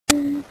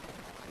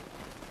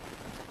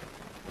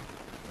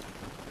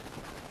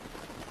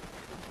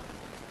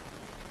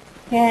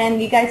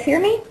Can you guys hear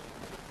me?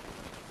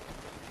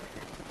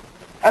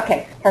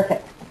 Okay,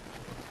 perfect.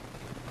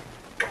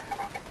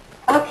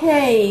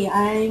 Okay,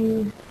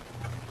 I'm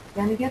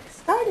going to get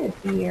started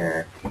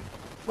here.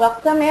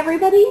 Welcome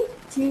everybody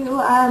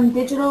to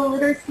Digital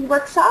Literacy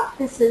Workshop.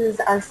 This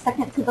is our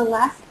second to the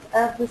last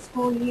of the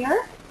school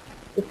year.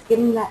 It's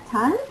getting that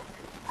time.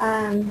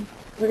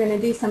 We're going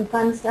to do some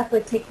fun stuff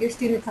with Take Your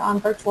Students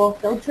on Virtual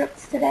Field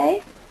Trips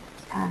today.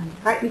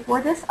 Right before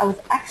this, I was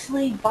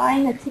actually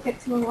buying a ticket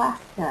to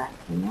Alaska,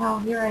 and now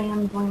here I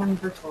am going on a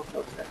virtual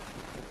field trip.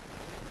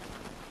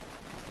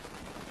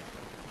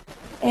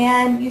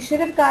 And you should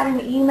have got an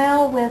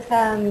email with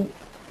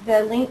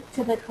the link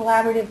to the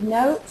collaborative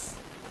notes,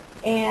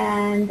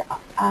 and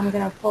I'm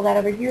going to pull that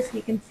over here so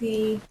you can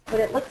see what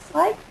it looks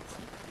like.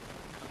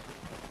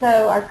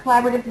 So our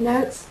collaborative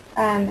notes,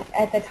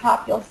 at the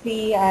top you'll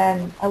see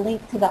a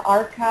link to the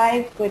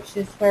archive, which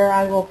is where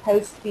I will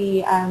post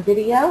the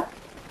video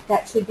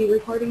that should be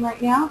recording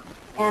right now,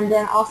 and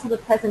then also the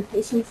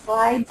presentation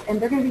slides, and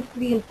they're going to be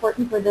pretty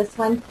important for this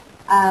one.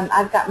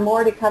 I've got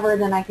more to cover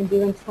than I can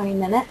do in 20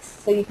 minutes,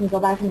 so you can go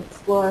back and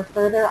explore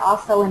further.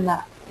 Also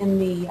in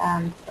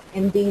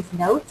these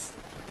notes,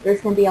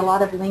 there's going to be a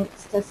lot of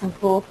links to some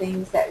cool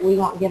things that we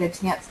won't get a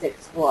chance to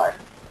explore.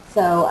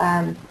 So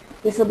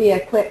this will be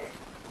a quick.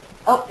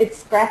 Oh, it's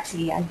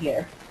scratchy, I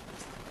hear.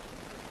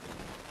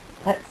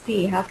 Let's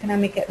see, how can I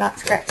make it not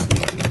scratchy?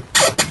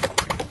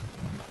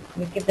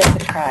 Let me give this a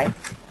try. I'm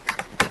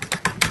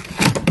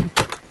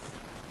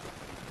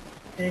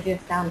going to do a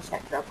sound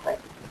check real quick.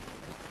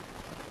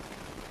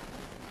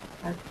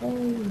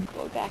 Okay,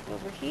 go back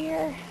over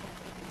here.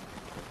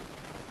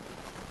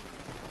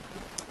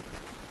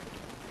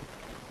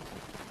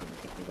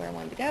 Take me where I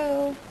wanted to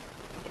go.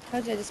 I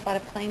told you I just bought a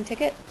plane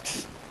ticket.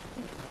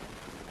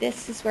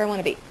 This is where I want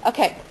to be.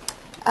 Okay,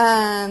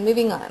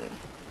 moving on.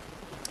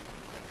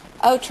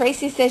 Oh,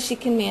 Tracy says she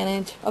can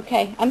manage.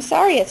 Okay, I'm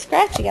sorry, it's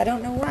scratchy. I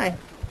don't know why.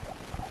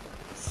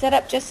 Set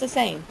up just the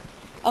same.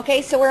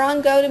 Okay, so we're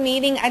on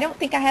GoToMeeting. I don't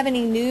think I have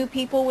any new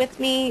people with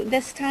me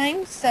this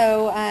time,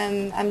 so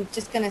I'm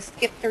just going to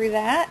skip through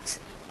that.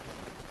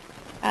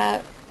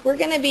 We're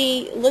going to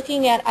be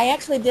looking at, I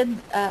actually did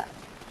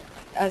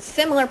a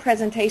similar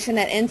presentation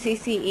at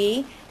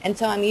NCCE, and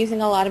so I'm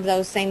using a lot of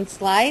those same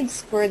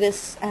slides for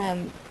this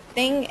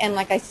thing, and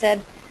like I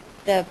said,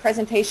 the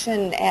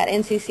presentation at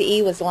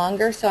NCCE was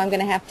longer, so I'm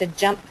going to have to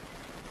jump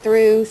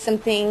through some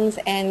things,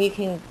 and you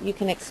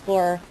can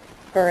explore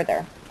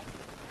further.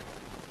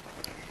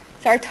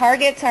 So our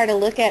targets are to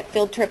look at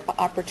field trip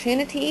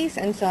opportunities,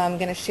 and so I'm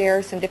going to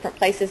share some different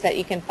places that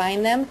you can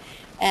find them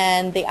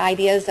and the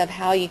ideas of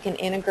how you can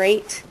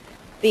integrate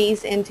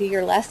these into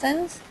your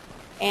lessons,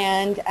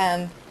 and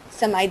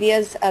some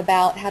ideas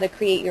about how to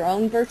create your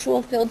own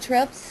virtual field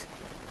trips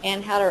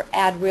and how to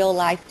add real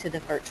life to the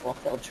virtual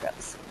field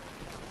trips.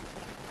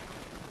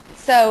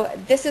 So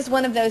this is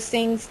one of those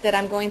things that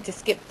I'm going to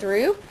skip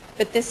through,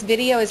 but this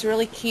video is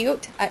really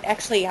cute.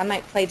 Actually, I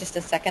might play just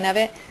a second of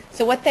it.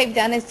 So what they've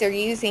done is they're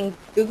using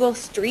Google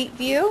Street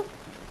View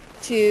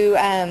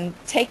to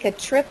take a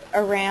trip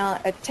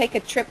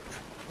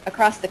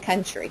across the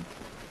country.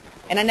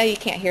 And I know you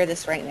can't hear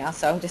this right now,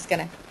 so I'm just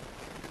going to.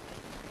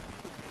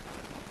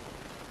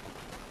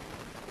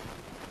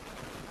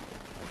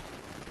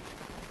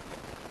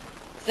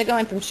 So they're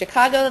going from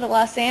Chicago to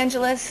Los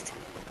Angeles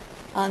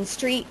on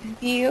Street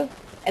View,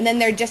 and then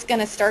they're just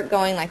going to start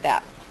going like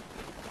that.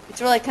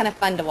 It's really kind of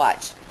fun to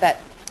watch, but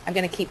I'm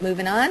going to keep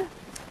moving on.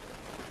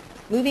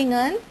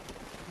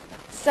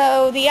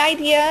 So the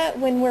idea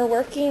when we're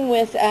working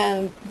with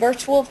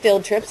virtual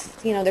field trips,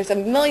 you know, there's a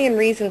million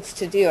reasons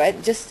to do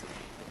it. Just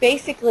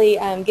basically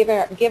give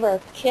our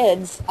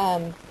kids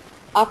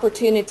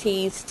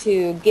opportunities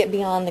to get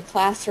beyond the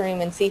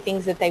classroom and see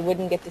things that they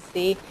wouldn't get to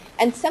see.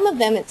 And some of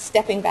them it's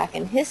stepping back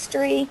in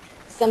history.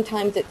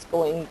 Sometimes it's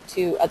going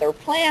to other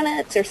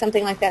planets or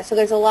something like that. So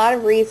there's a lot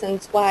of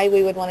reasons why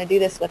we would want to do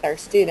this with our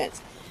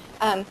students.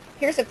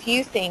 Here's a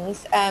few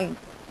things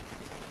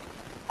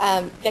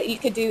that you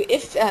could do.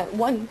 If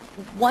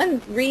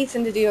one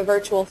reason to do a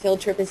virtual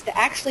field trip is to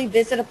actually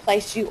visit a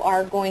place you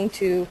are going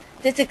to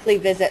physically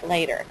visit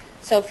later.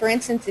 So for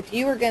instance, if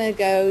you were going to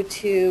go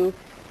to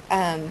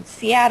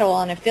Seattle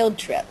on a field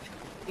trip,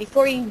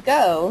 before you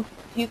go,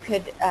 you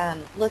could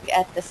look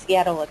at the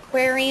Seattle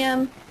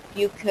Aquarium.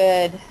 You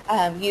could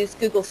use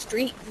Google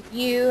Street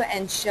View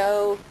and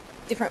show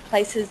different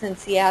places in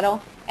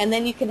Seattle, and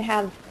then you can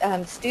have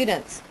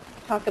students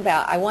talk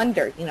about, I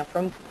wonder, you know,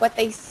 from what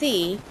they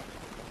see,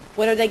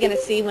 what are they going to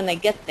see when they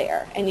get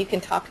there? And you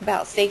can talk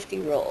about safety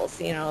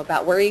rules, you know,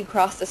 about where you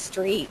cross the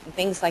street and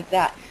things like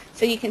that.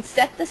 So you can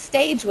set the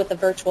stage with a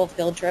virtual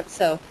field trip.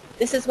 So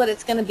this is what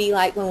it's going to be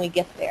like when we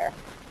get there.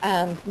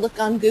 Look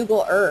on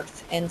Google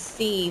Earth and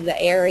see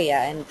the area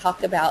and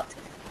talk about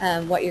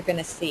what you're going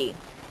to see.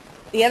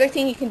 The other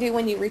thing you can do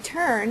when you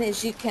return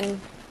is you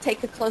can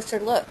take a closer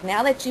look.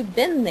 Now that you've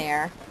been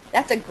there,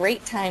 that's a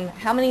great time.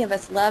 How many of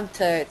us love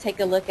to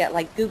take a look at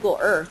like Google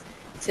Earth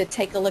to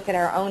take a look at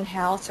our own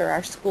house or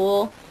our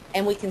school,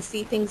 and we can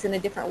see things in a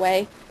different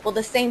way. Well,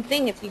 the same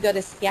thing if you go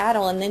to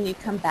Seattle and then you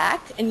come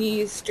back and you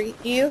use Street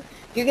View,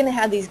 you're going to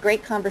have these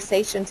great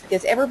conversations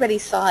because everybody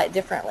saw it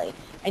differently,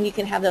 and you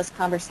can have those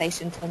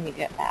conversations when you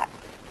get back.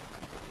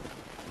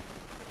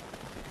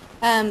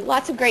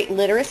 Lots of great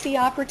literacy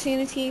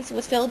opportunities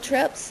with field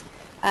trips.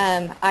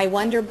 I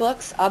Wonder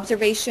books,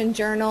 observation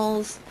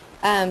journals.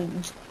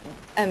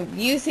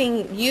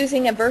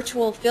 Using a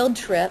virtual field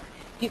trip,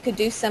 you could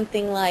do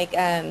something like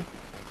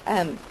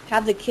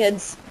have the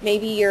kids,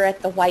 maybe you're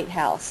at the White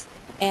House,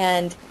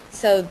 and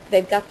so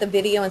they've got the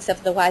video and stuff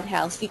of the White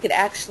House. You could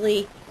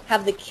actually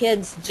have the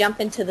kids jump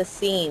into the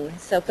scene,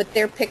 so put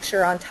their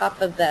picture on top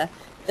of the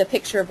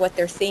picture of what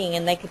they're seeing,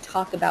 and they could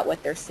talk about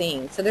what they're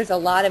seeing. So there's a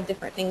lot of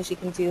different things you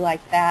can do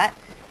like that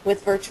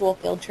with virtual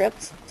field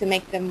trips to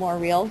make them more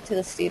real to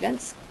the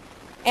students.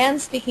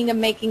 And speaking of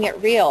making it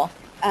real,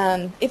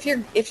 if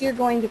you're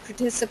going to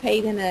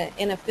participate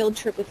in a field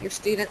trip with your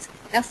students,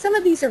 now some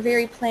of these are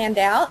very planned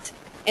out,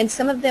 and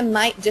some of them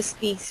might just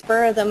be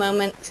spur of the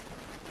moment.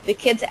 The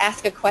kids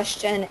ask a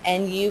question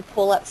and you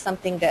pull up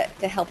something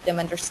to help them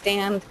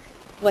understand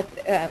what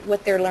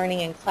they're learning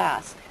in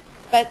class.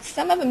 But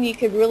some of them you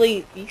could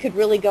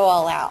really go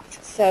all out.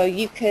 So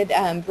you could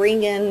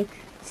bring in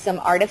some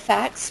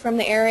artifacts from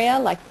the area,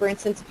 like for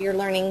instance if you're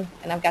learning,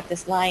 and I've got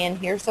this lion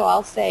here, so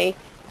I'll say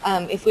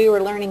if we were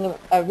learning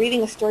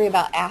reading a story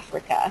about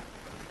Africa,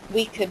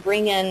 we could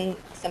bring in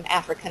some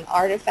African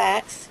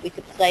artifacts, we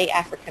could play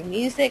African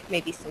music,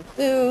 maybe some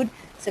food,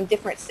 some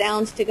different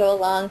sounds to go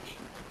along.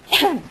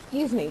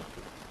 Excuse me.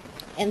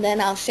 And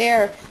then I'll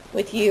share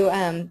with you,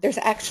 there's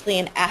actually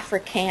an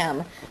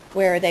Africam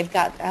where they've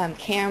got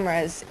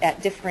cameras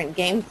at different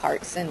game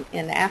parks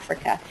in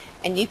Africa,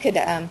 and you could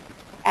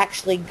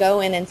actually go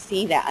in and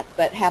see that,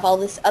 but have all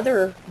this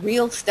other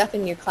real stuff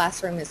in your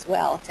classroom as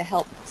well to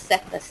help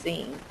set the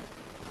scene.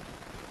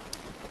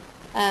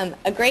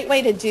 A great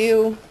way to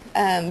do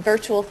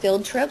virtual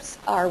field trips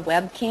are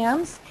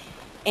webcams,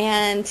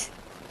 and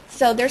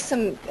so there's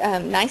some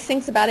nice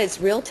things about it. It's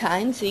real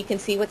time, so you can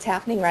see what's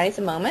happening right at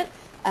the moment.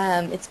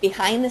 It's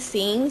behind the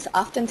scenes.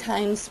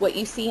 Oftentimes what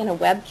you see in a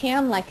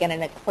webcam, like in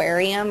an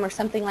aquarium or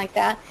something like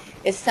that,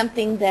 is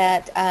something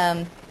that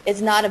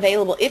is not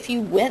available. If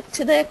you went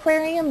to the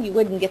aquarium, you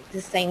wouldn't get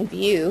the same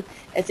view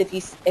as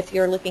if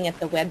you're looking at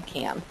the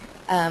webcam.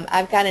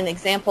 I've got an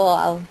example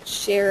I'll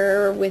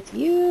share with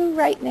you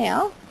right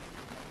now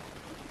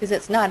because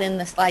it's not in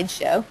the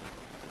slideshow.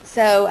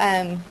 So,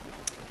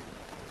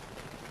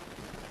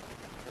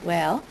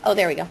 well, oh,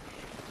 there we go.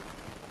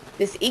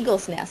 This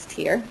eagle's nest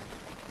here.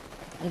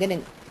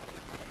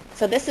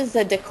 So this is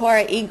the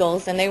Decorah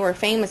eagles, and they were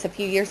famous a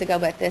few years ago,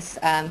 but this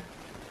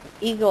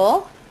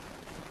eagle,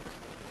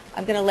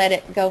 I'm going to let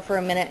it go for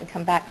a minute and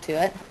come back to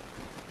it.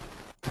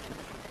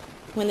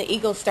 When the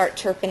eagles start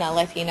chirping, I'll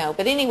let you know.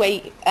 But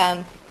anyway,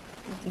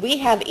 we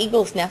have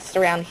eagles' nests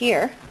around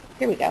here.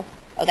 Here we go.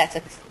 Oh, that's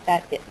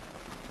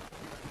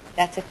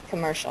a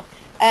commercial.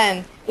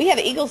 We have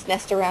eagles'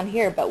 nest around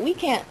here, but we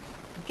can't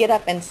get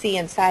up and see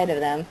inside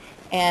of them.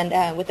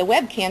 And with the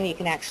webcam, you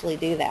can actually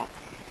do that.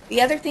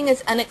 The other thing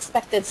is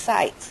unexpected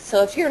sights.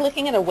 So if you're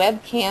looking at a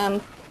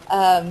webcam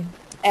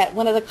at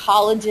one of the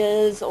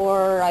colleges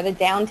or at a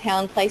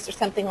downtown place or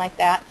something like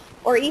that,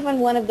 or even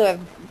one of the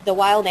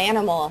wild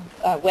animal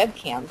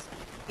webcams,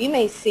 you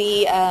may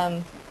see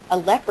a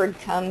leopard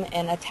come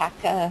and attack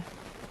a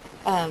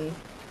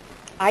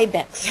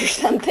ibex or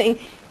something,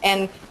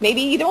 and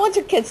maybe you don't want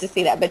your kids to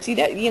see that, but you're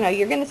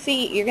going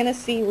to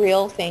see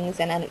real things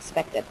and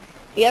unexpected.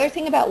 The other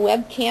thing about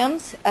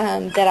webcams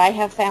that I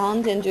have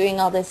found in doing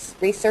all this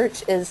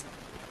research is,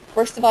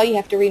 first of all, you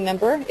have to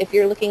remember, if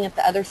you're looking at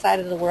the other side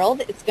of the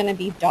world, it's going to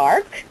be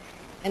dark.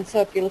 And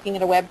so if you're looking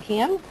at a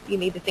webcam, you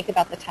need to think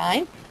about the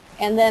time.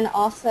 And then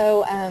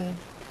also,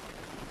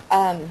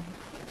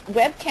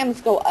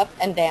 webcams go up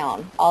and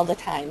down all the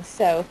time,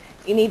 so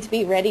you need to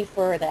be ready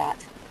for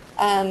that.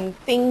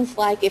 Things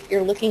like if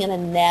you're looking at a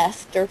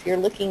nest, or if you're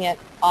looking at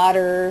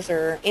otters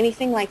or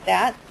anything like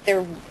that,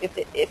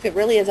 if it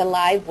really is a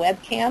live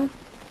webcam,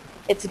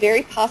 it's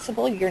very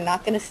possible you're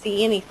not going to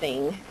see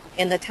anything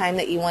in the time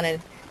that you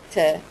wanted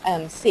to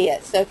see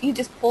it. So if you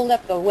just pulled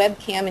up a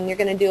webcam and you're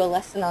going to do a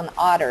lesson on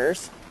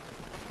otters,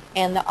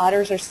 and the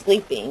otters are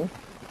sleeping,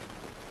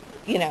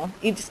 you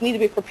just need to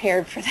be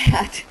prepared for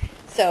that.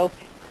 So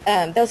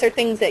those are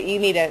things that you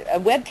need.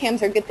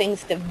 Webcams are good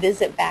things to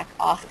visit back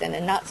often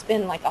and not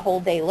spend like a whole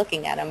day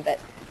looking at them, but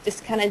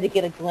just kind of to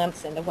get a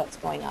glimpse into what's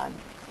going on.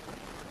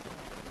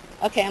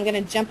 Okay, I'm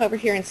going to jump over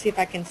here and see if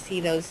I can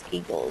see those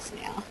eagles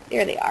now.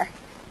 There they are.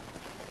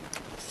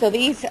 So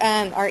these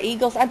are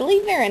eagles. I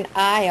believe they're in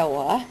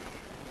Iowa.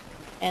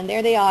 And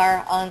there they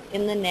are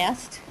in the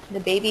nest. The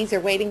babies are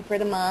waiting for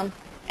the mom.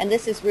 And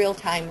this is real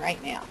time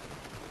right now.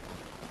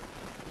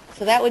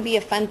 So that would be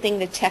a fun thing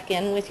to check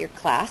in with your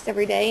class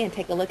every day and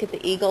take a look at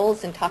the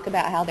eagles and talk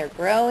about how they're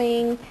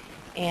growing.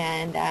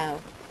 And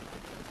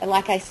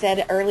like I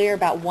said earlier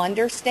about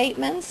wonder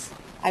statements,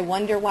 I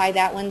wonder why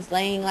that one's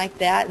laying like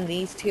that and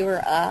these two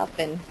are up,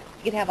 and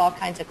you could have all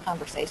kinds of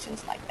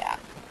conversations like that.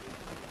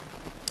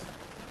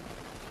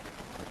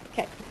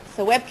 Okay,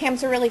 so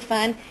webcams are really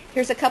fun.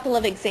 Here's a couple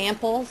of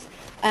examples.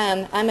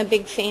 I'm a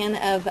big fan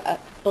of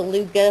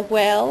beluga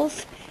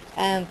whales,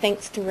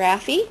 thanks to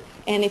Raffi.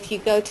 And if you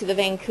go to the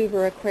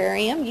Vancouver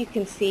Aquarium, you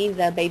can see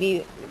the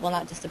baby, well,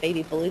 not just the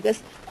baby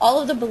belugas,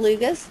 all of the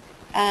belugas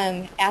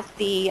at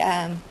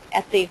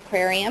the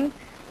aquarium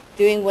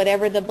doing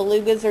whatever the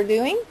belugas are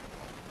doing.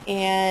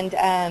 And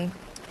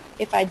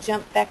if I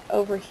jump back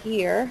over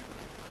here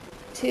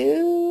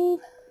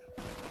to,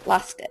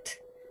 lost it.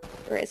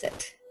 Where is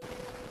it?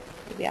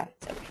 Yeah,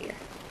 it's over here.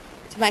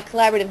 To my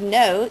collaborative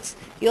notes,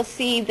 you'll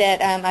see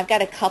that I've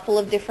got a couple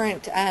of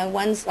different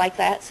ones like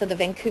that. So the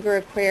Vancouver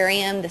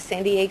Aquarium, the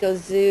San Diego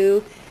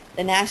Zoo,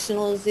 the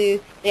National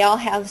Zoo, they all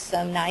have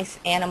some nice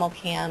animal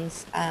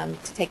cams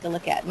to take a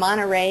look at.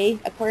 Monterey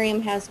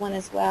Aquarium has one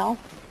as well.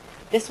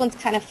 This one's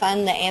kind of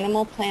fun, the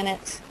Animal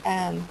Planet.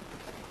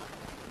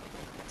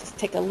 Just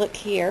take a look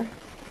here.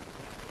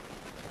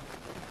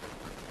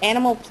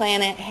 Animal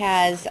Planet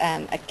has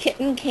a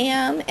kitten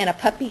cam and a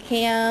puppy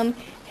cam,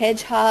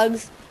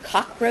 hedgehogs,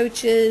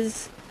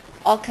 cockroaches,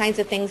 all kinds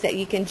of things that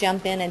you can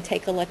jump in and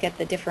take a look at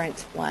the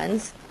different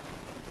ones.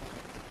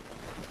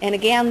 And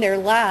again, they're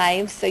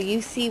live, so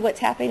you see what's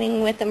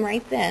happening with them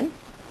right then.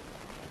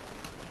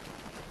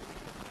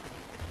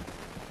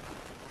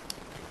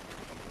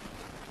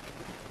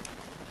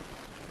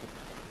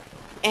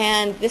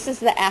 And this is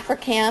the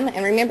Africam,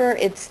 and remember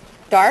it's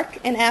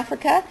dark in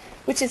Africa,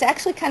 which is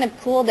actually kind of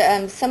cool.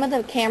 Some of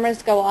the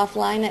cameras go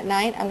offline at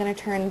night. I'm going to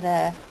turn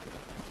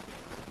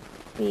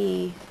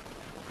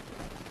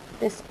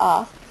this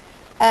off.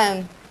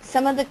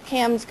 Some of the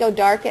cams go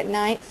dark at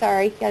night.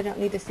 Sorry, I don't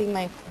need to see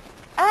my...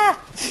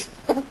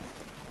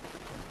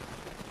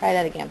 Try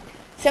that again.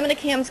 Some of the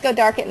cams go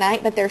dark at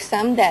night, but there's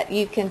some that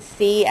you can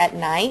see at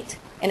night,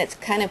 and it's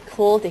kind of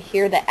cool to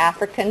hear the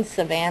African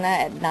savanna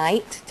at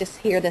night, just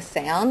hear the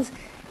sounds,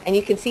 and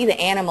you can see the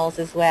animals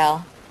as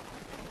well.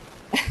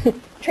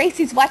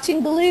 Tracy's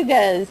watching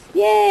belugas.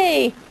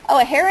 Yay! Oh,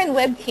 a heron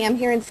webcam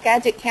here in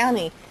Skagit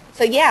County.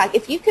 So yeah,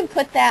 if you can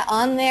put that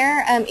on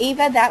there,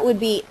 Eva, that would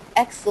be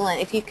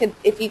excellent. If you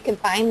can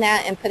find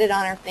that and put it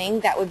on our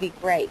thing, that would be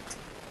great.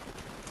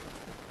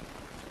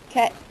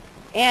 Okay,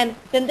 and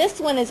then this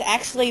one is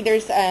actually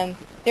there's a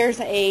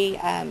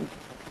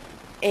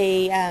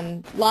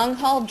long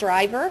haul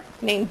driver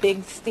named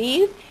Big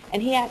Steve,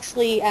 and he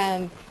actually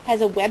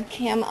has a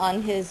webcam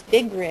on his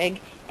big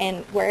rig,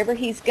 and wherever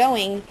he's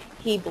going,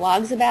 he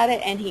blogs about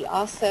it, and he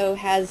also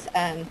has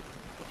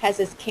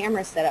his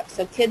camera set up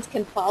so kids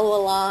can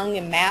follow along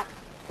and map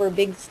where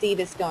Big Steve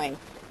is going.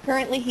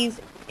 Currently,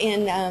 he's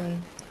in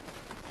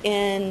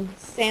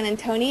San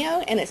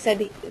Antonio, and it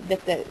said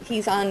that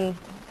he's on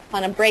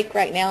a break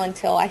right now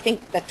until I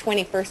think the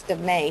 21st of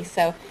May.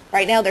 So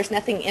right now there's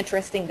nothing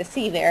interesting to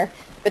see there,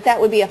 but that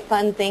would be a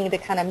fun thing to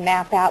kind of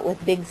map out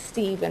with Big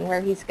Steve and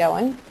where he's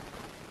going.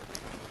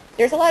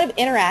 There's a lot of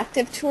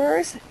interactive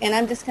tours, and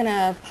I'm just going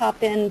to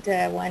pop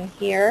into one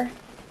here.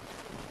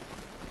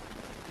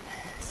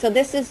 So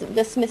this is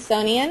the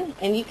Smithsonian,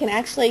 and you can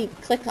actually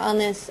click on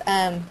this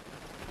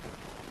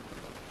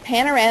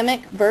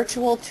panoramic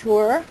virtual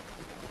tour.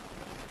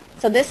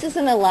 So this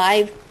isn't a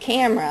live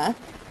camera,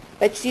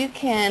 but you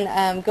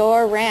can go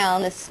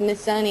around the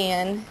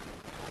Smithsonian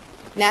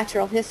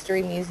Natural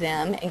History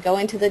Museum and go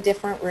into the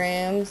different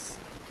rooms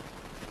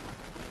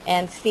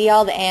and see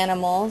all the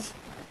animals.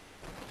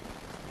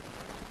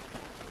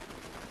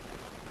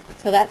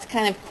 So that's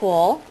kind of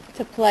cool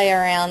to play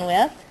around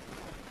with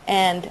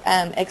and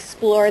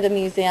explore the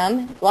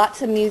museum.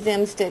 Lots of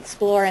museums to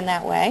explore in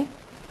that way.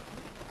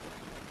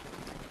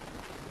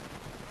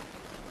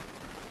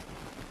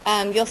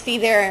 You'll see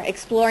there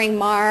exploring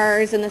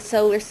Mars and the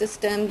solar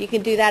system. You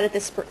can do that at the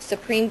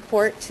Supreme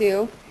Court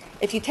too.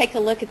 If you take a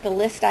look at the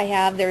list I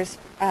have, there's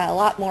a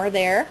lot more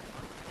there.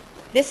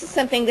 This is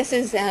something, this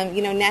is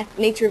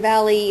Nature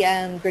Valley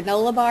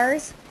granola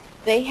bars.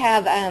 They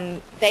have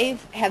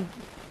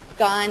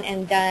gone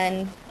and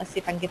done, let's see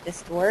if I can get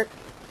this to work.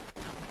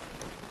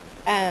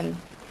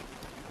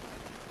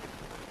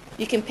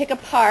 You can pick a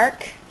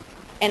park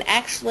and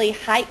actually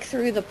hike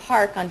through the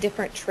park on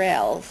different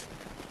trails.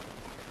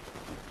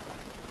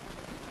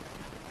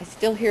 I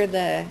still hear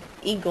the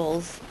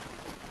eagles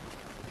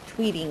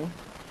tweeting,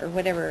 or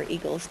whatever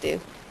eagles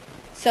do.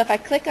 So if I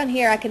click on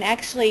here, I can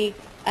actually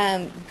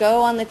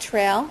go on the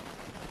trail.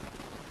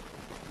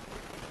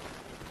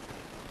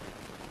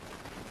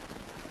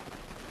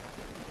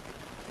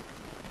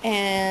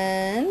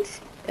 And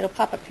it'll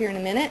pop up here in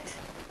a minute.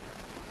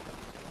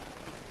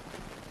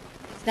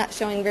 It's not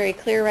showing very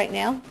clear right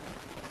now.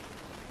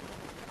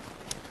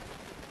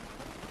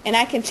 And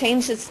I can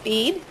change the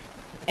speed,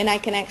 and I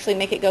can actually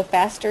make it go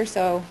faster,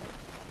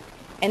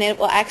 and it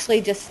will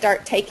actually just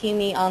start taking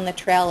me on the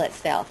trail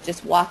itself,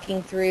 just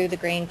walking through the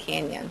Grand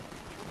Canyon.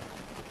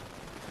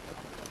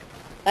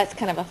 That's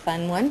kind of a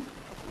fun one.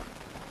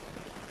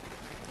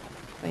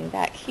 Going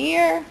back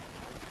here.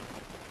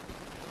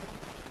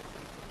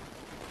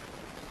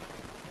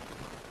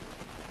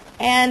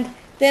 And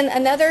then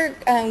another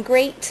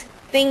great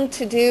thing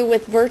to do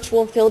with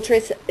virtual field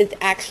trips is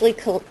actually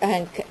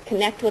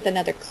connect with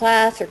another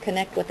class or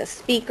connect with a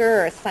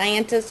speaker or a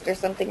scientist or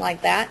something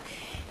like that.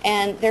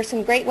 And there's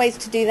some great ways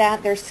to do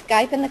that. There's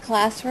Skype in the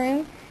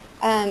classroom,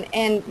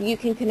 and you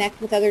can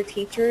connect with other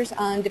teachers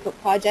on different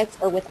projects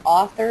or with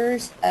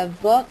authors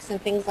of books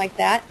and things like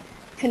that.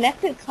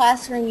 Connected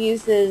Classroom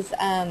uses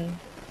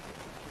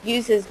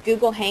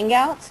Google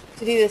Hangouts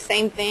to do the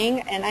same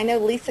thing, and I know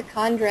Lisa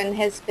Condren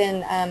has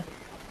been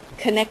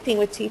connecting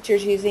with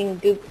teachers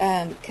using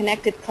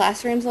Connected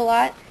Classrooms a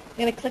lot. I'm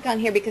going to click on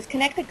here because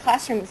Connected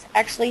Classrooms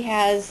actually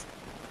has,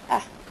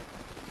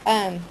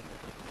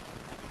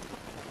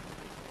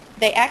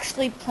 they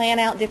actually plan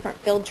out different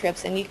field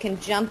trips, and you can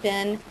jump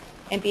in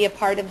and be a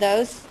part of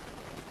those.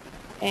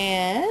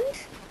 And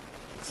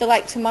so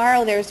like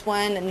tomorrow there's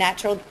one,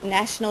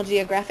 National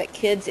Geographic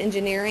Kids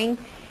Engineering,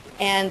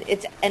 and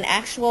it's an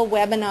actual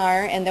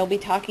webinar, and they'll be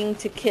talking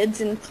to kids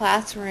in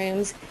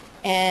classrooms,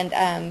 and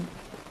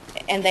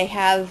they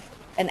have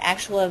an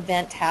actual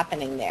event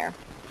happening there.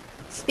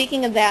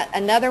 Speaking of that,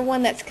 another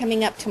one that's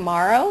coming up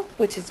tomorrow,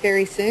 which is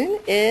very soon,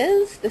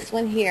 is this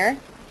one here.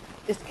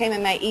 This came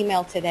in my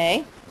email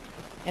today,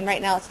 and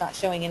right now it's not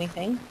showing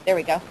anything. There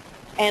we go.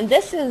 And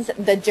this is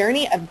the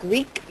journey of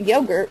Greek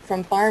yogurt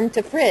from farm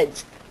to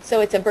fridge. So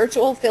it's a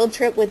virtual field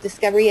trip with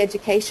Discovery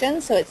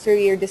Education, so it's through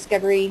your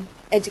Discovery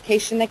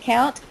Education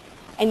account,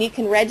 and you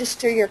can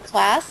register your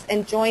class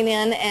and join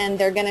in, and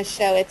they're going to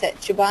show, it's at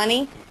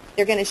Chobani,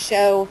 they're going to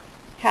show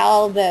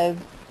how the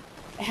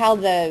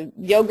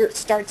yogurt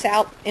starts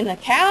out in a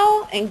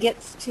cow and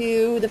gets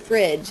to the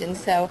fridge. And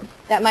so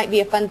that might be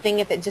a fun thing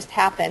if it just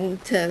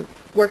happened to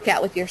work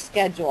out with your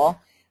schedule,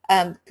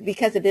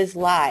 because it is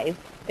live.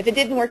 If it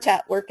didn't work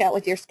out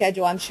with your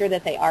schedule, I'm sure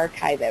that they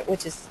archive it,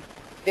 which is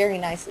very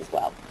nice as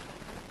well.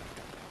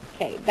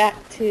 Okay,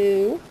 back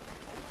to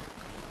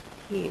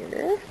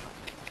here.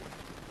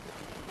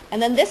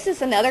 And then this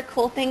is another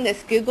cool thing,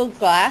 this Google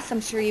Glass. I'm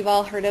sure you've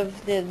all heard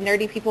of the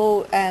nerdy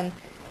people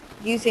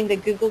using the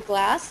Google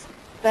Glass,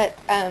 but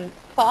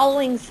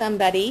following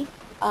somebody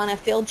on a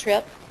field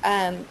trip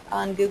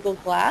on Google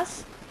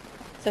Glass.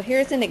 So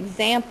here's an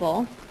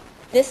example.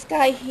 This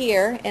guy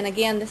here, and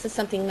again, this is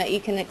something that you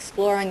can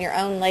explore on your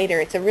own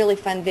later. It's a really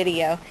fun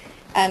video.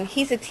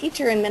 He's a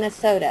teacher in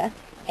Minnesota,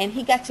 and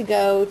he got to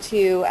go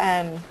to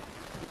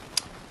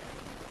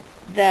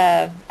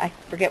I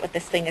forget what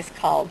this thing is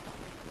called.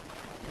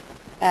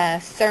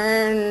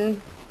 CERN,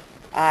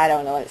 I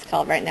don't know what it's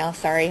called right now,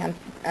 sorry.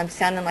 I'm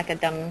sounding like a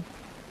dumb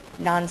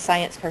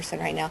non-science person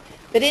right now.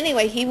 But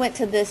anyway, he went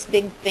to this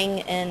big thing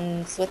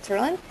in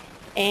Switzerland,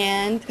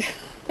 and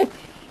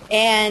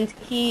and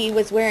he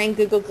was wearing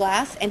Google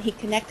Glass, and he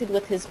connected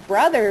with his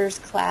brother's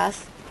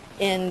class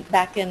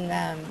back in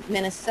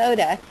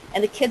Minnesota,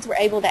 and the kids were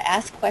able to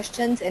ask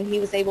questions, and he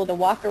was able to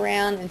walk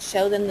around and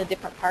show them the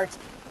different parts,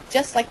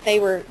 just like they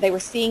were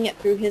seeing it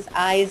through his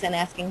eyes and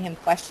asking him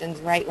questions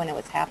right when it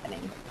was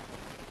happening.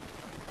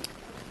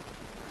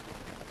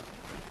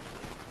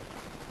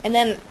 And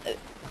then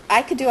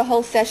I could do a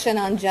whole session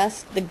on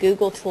just the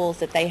Google tools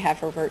that they have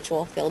for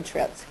virtual field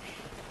trips.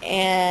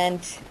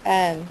 And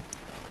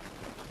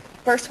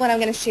first one I'm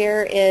going to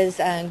share is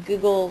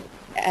Google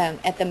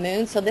at the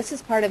moon. So this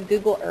is part of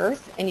Google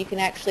Earth, and you can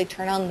actually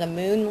turn on the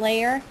moon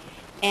layer.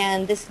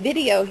 And this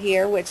video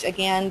here, which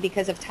again,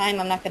 because of time,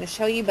 I'm not going to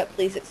show you, but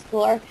please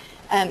explore,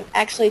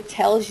 actually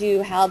tells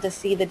you how to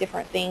see the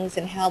different things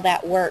and how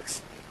that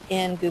works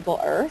in Google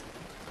Earth.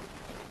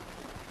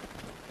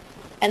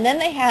 And then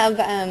they have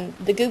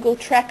the Google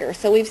Trekker.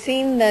 So we've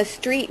seen the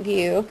street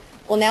view.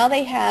 Well, now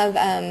they have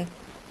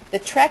the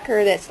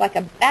Trekker that's like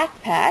a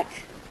backpack,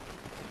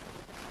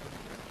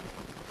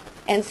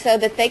 and so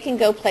that they can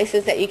go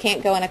places that you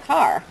can't go in a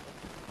car.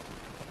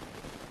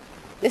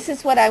 This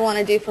is what I want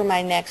to do for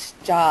my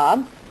next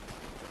job.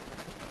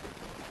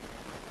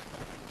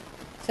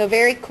 So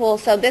very cool.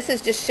 So this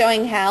is just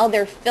showing how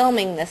they're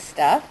filming this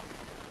stuff.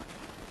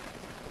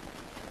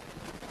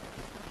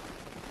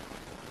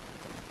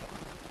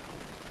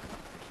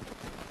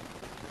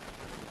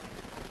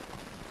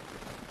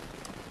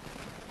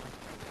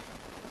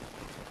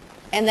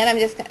 And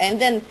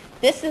then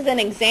this is an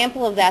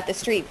example of that, the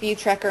Street View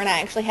Trekker, and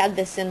I actually had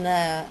this in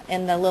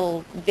the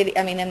little video,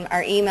 in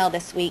our email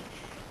this week.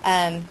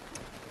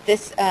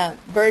 This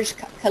Burj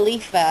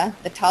Khalifa,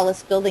 the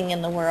tallest building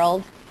in the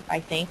world, I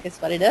think is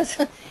what it is,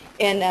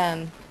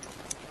 in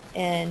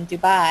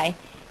Dubai,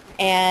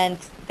 and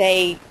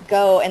they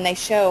go and they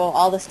show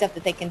all the stuff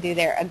that they can do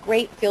there. A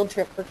great field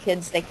trip for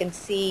kids. They can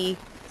see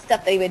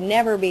stuff they would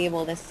never be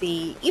able to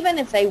see, even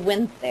if they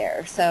went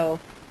there. So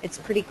it's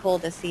pretty cool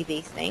to see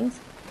these things.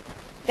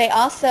 They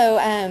also,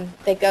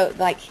 they go,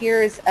 like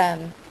here's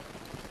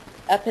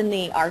up in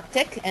the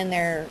Arctic, and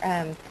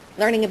they're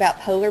learning about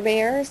polar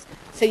bears.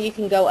 So you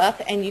can go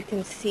up and you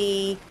can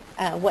see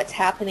what's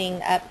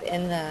happening up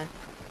in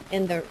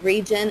the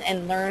region,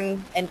 and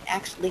learn and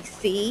actually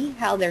see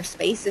how their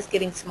space is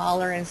getting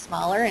smaller and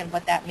smaller and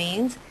what that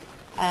means.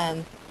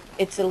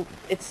 It's a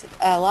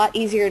lot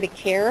easier to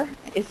care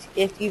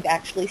if you've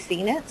actually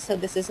seen it. So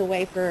this is a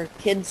way for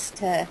kids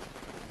to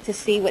to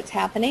see what's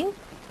happening.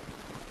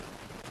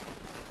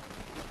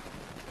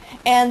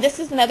 And this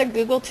is another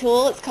Google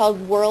tool. It's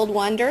called World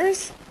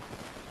Wonders.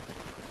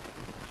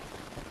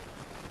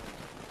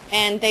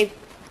 And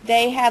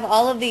they have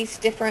all of these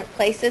different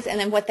places, and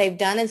then what they've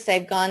done is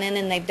they've gone in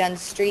and they've done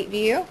Street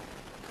View.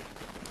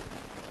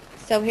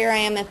 So here I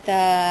am at the,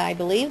 I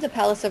believe, the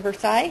Palace of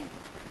Versailles.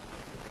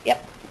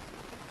 Yep.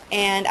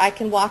 And I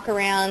can walk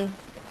around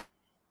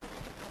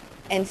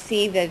and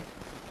see the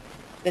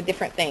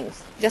different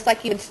things, just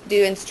like you would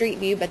do in Street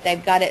View, but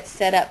they've got it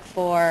set up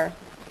for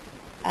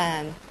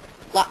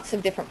lots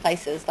of different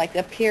places, like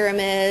the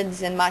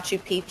pyramids and Machu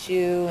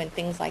Picchu and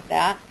things like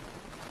that.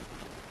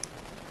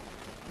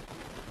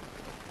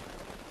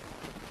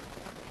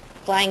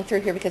 Flying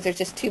through here because there's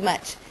just too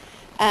much.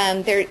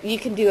 There, you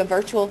can do a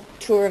virtual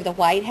tour of the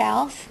White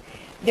House.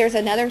 There's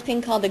another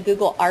thing called the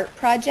Google Art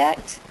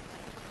Project,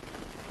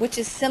 which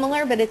is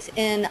similar, but it's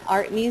in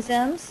art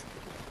museums.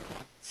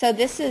 So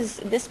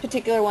this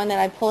particular one that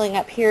I'm pulling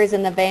up here is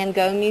in the Van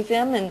Gogh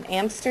Museum in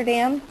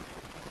Amsterdam.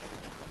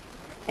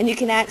 And you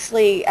can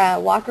actually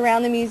walk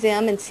around the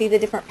museum and see the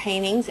different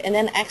paintings, and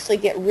then actually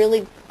get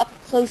really up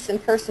close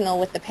and personal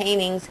with the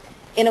paintings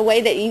in a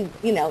way that you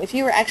know, if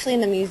you were actually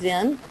in the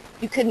museum,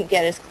 you couldn't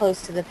get as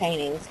close to the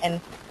paintings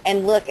and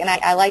look. And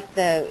I like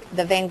the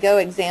Van Gogh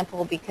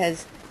example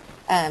because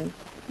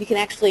you can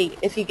actually,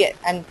 if you get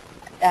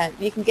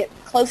you can get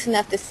close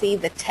enough to see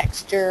the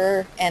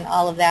texture and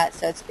all of that.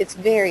 So it's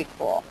very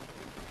cool.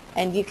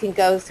 And you can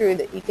go through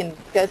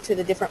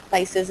the different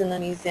places in the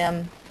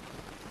museum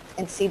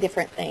and see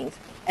different things.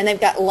 And they've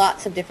got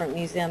lots of different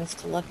museums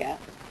to look at.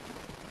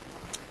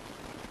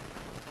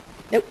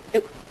 Nope,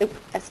 nope, nope.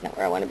 That's not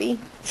where I want to be.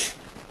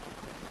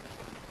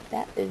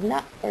 That is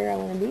not where I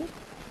want to be.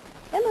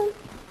 Come on.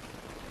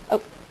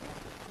 Oh,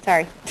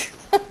 sorry.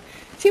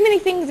 Too many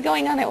things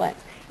going on at once.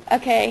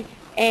 Okay,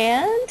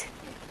 and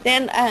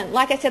then,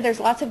 like I said, there's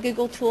lots of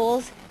Google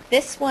tools.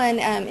 This one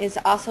is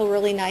also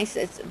really nice.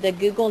 It's the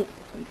Google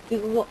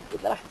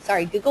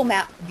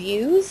Map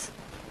Views.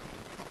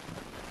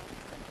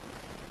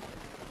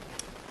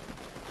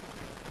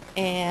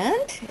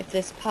 And if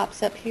this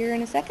pops up here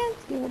in a second,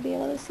 you will be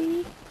able to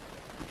see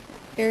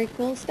very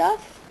cool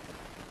stuff.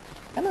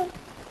 Come on.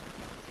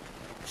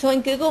 So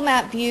in Google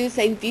Map Views,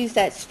 they've used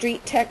that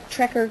street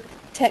trekker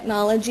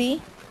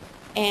technology,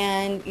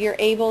 and you're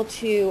able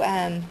to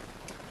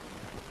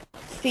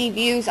see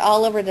views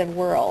all over the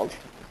world.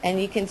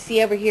 And you can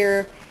see over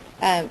here,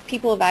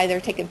 people have either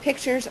taken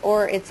pictures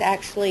or it's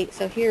actually,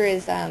 so here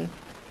is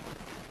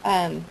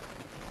Angkor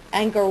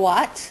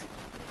Wat.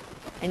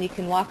 And you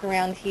can walk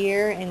around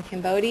here in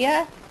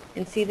Cambodia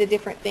and see the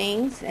different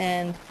things,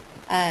 and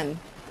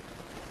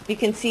you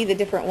can see the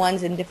different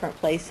ones in different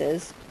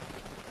places.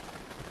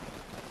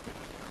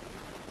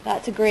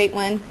 That's a great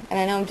one, and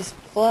I know I'm just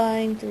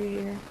flying through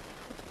here.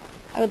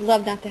 I would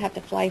love not to have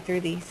to fly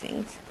through these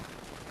things.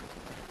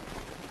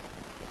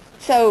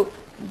 So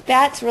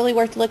that's really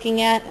worth looking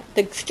at.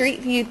 The Street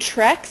View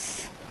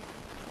Treks,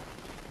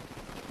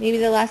 maybe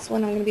the last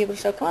one I'm going to be able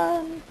to show. Come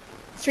on.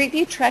 Street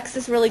View Treks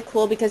is really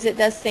cool because it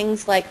does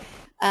things like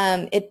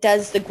it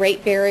does the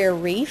Great Barrier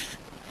Reef,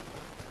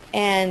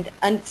 and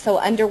so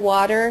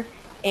underwater,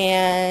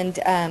 and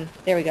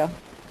there we go,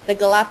 the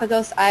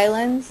Galapagos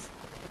Islands.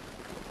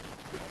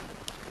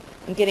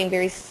 I'm getting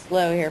very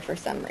slow here for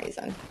some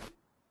reason.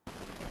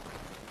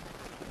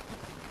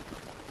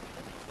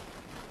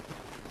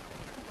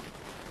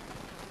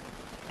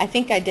 I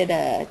think I did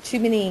too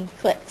many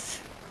clicks.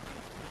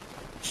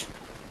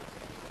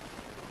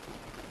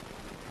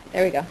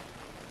 There we go.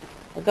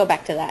 We'll go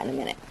back to that in a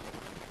minute.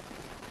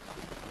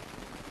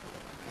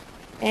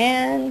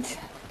 And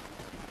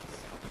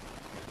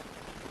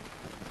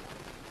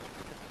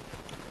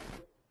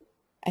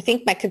I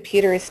think my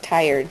computer is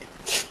tired.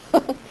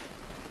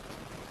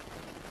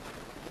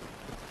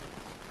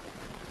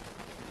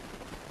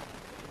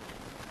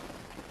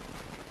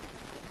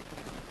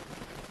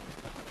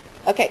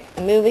 Okay,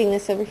 I'm moving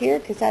this over here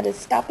because that is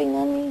stopping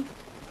on me.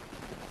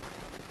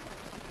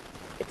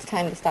 It's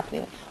time to stop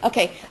anyway.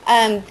 Okay,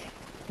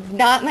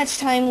 not much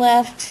time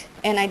left,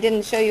 and I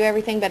didn't show you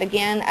everything, but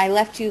again, I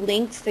left you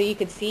linked so you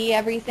could see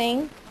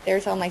everything.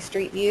 There's all my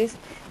street views.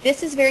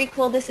 This is very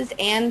cool. This is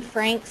Anne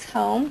Frank's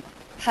home,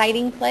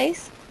 hiding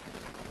place.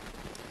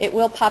 It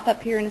will pop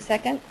up here in a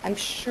second, I'm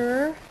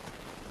sure.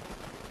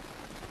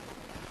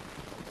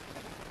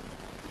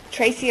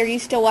 Tracy, are you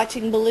still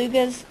watching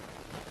Belugas?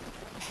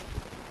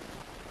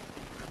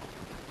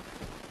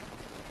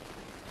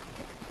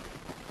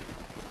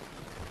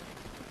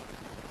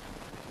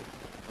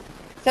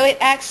 So it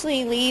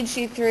actually leads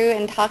you through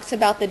and talks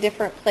about the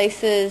different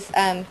places.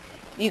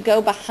 You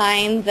go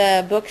behind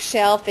the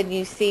bookshelf and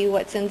you see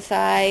what's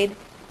inside.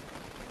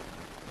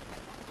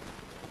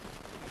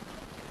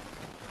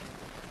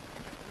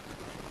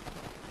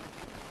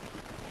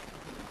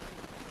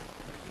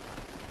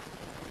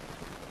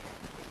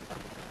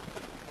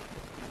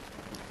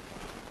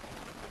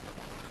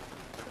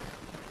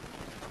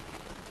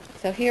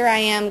 So here I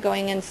am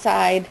going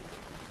inside.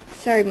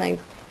 Sorry, my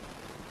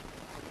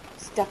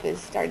stuff is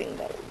starting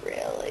to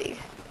really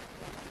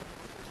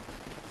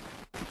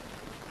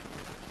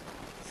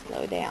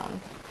slow down.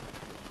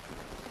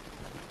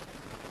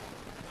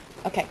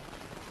 Okay.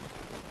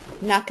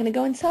 I'm not going to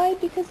go inside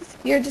because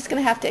you're just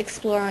going to have to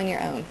explore on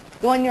your own.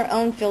 Go on your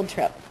own field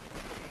trip.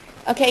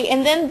 Okay,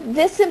 and then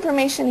this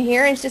information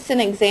here is just an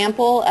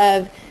example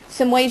of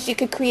some ways you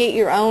could create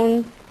your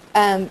own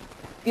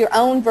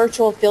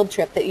virtual field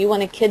trip that you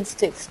wanted kids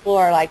to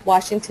explore, like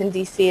Washington,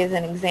 D.C. as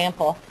an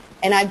example.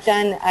 And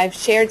I've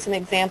shared some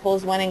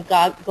examples, one in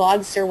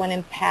Glogster, one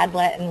in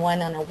Padlet, and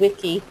one on a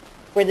wiki,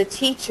 where the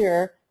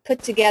teacher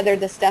put together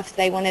the stuff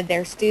they wanted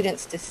their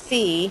students to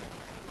see,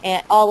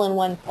 and all in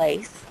one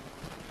place.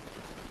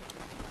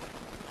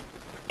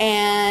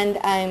 And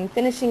I'm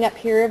finishing up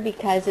here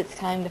because it's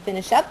time to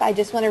finish up. I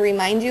just want to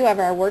remind you of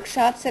our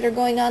workshops that are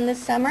going on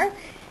this summer.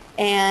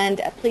 And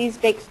please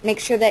make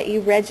sure that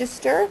you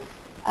register.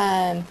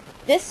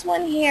 This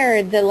one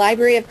here, the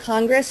Library of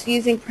Congress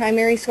using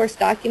primary source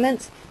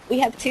documents, we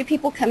have 2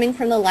 people coming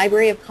from the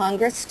Library of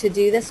Congress to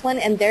do this one,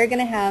 and they're going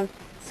to have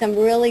some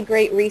really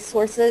great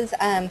resources,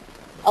 a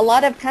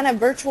lot of kind of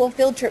virtual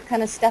field trip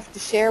kind of stuff to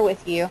share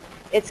with you.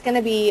 It's going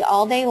to be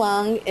all day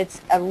long.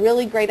 It's a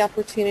really great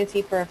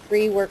opportunity for a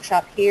free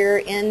workshop here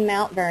in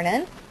Mount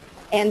Vernon.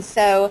 And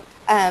so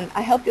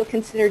I hope you'll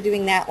consider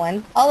doing that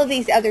one. All of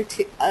these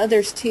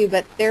others too,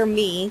 but they're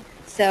me.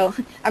 So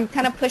I'm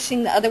kind of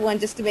pushing the other one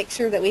just to make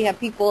sure that we have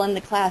people in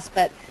the class.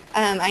 But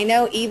I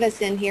know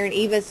Eva's in here, and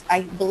Eva's,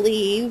 I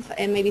believe,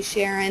 and maybe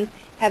Sharon,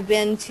 have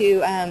been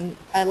to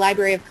a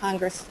Library of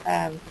Congress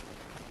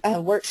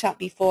workshop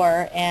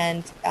before,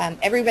 and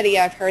everybody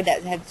I've heard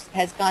that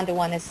has gone to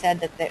one has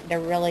said that they're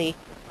really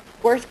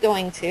worth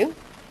going to.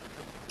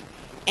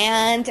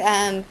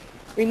 And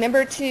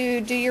remember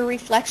to do your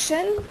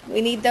reflection.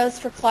 We need those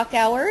for clock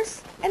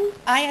hours, and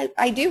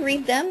I do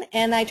read them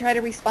and I try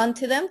to respond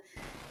to them.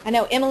 I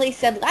know Emily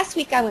said last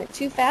week I went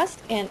too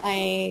fast, and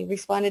I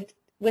responded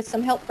with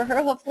some help for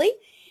her, hopefully.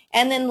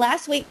 And then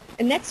next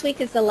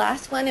week is the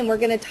last one, and we're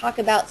going to talk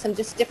about some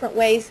just different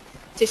ways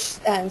to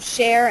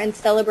share and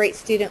celebrate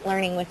student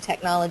learning with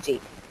technology.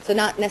 So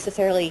not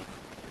necessarily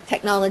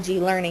technology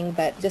learning,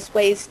 but just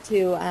ways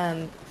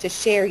to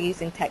share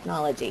using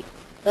technology.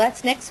 So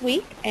that's next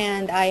week,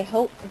 and I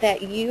hope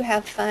that you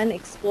have fun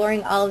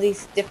exploring all of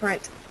these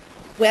different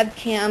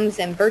webcams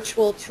and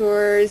virtual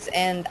tours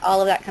and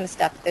all of that kind of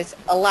stuff. There's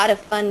a lot of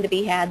fun to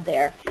be had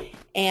there.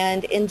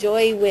 And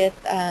enjoy with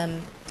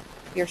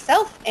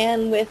yourself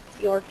and with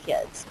your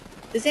kids.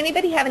 Does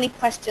anybody have any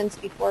questions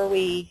before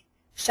we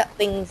shut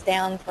things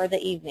down for the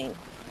evening?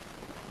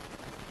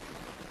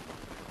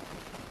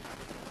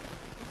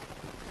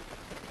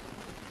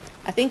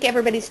 I think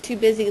everybody's too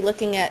busy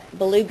looking at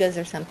belugas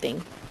or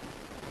something.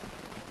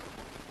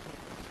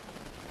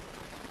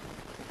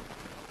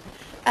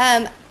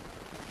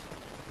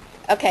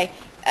 Okay,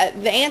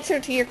 the answer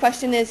to your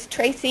question is,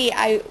 Tracy,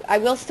 I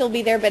will still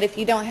be there, but if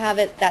you don't have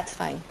it, that's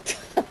fine.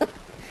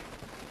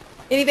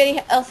 Anybody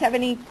else have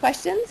any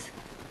questions?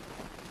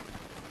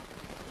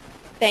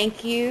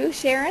 Thank you,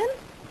 Sharon.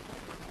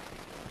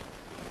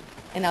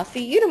 And I'll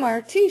see you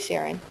tomorrow too,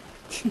 Sharon.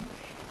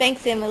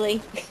 Thanks,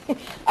 Emily.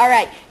 All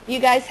right, you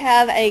guys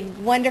have a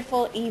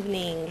wonderful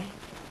evening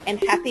and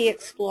happy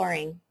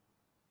exploring.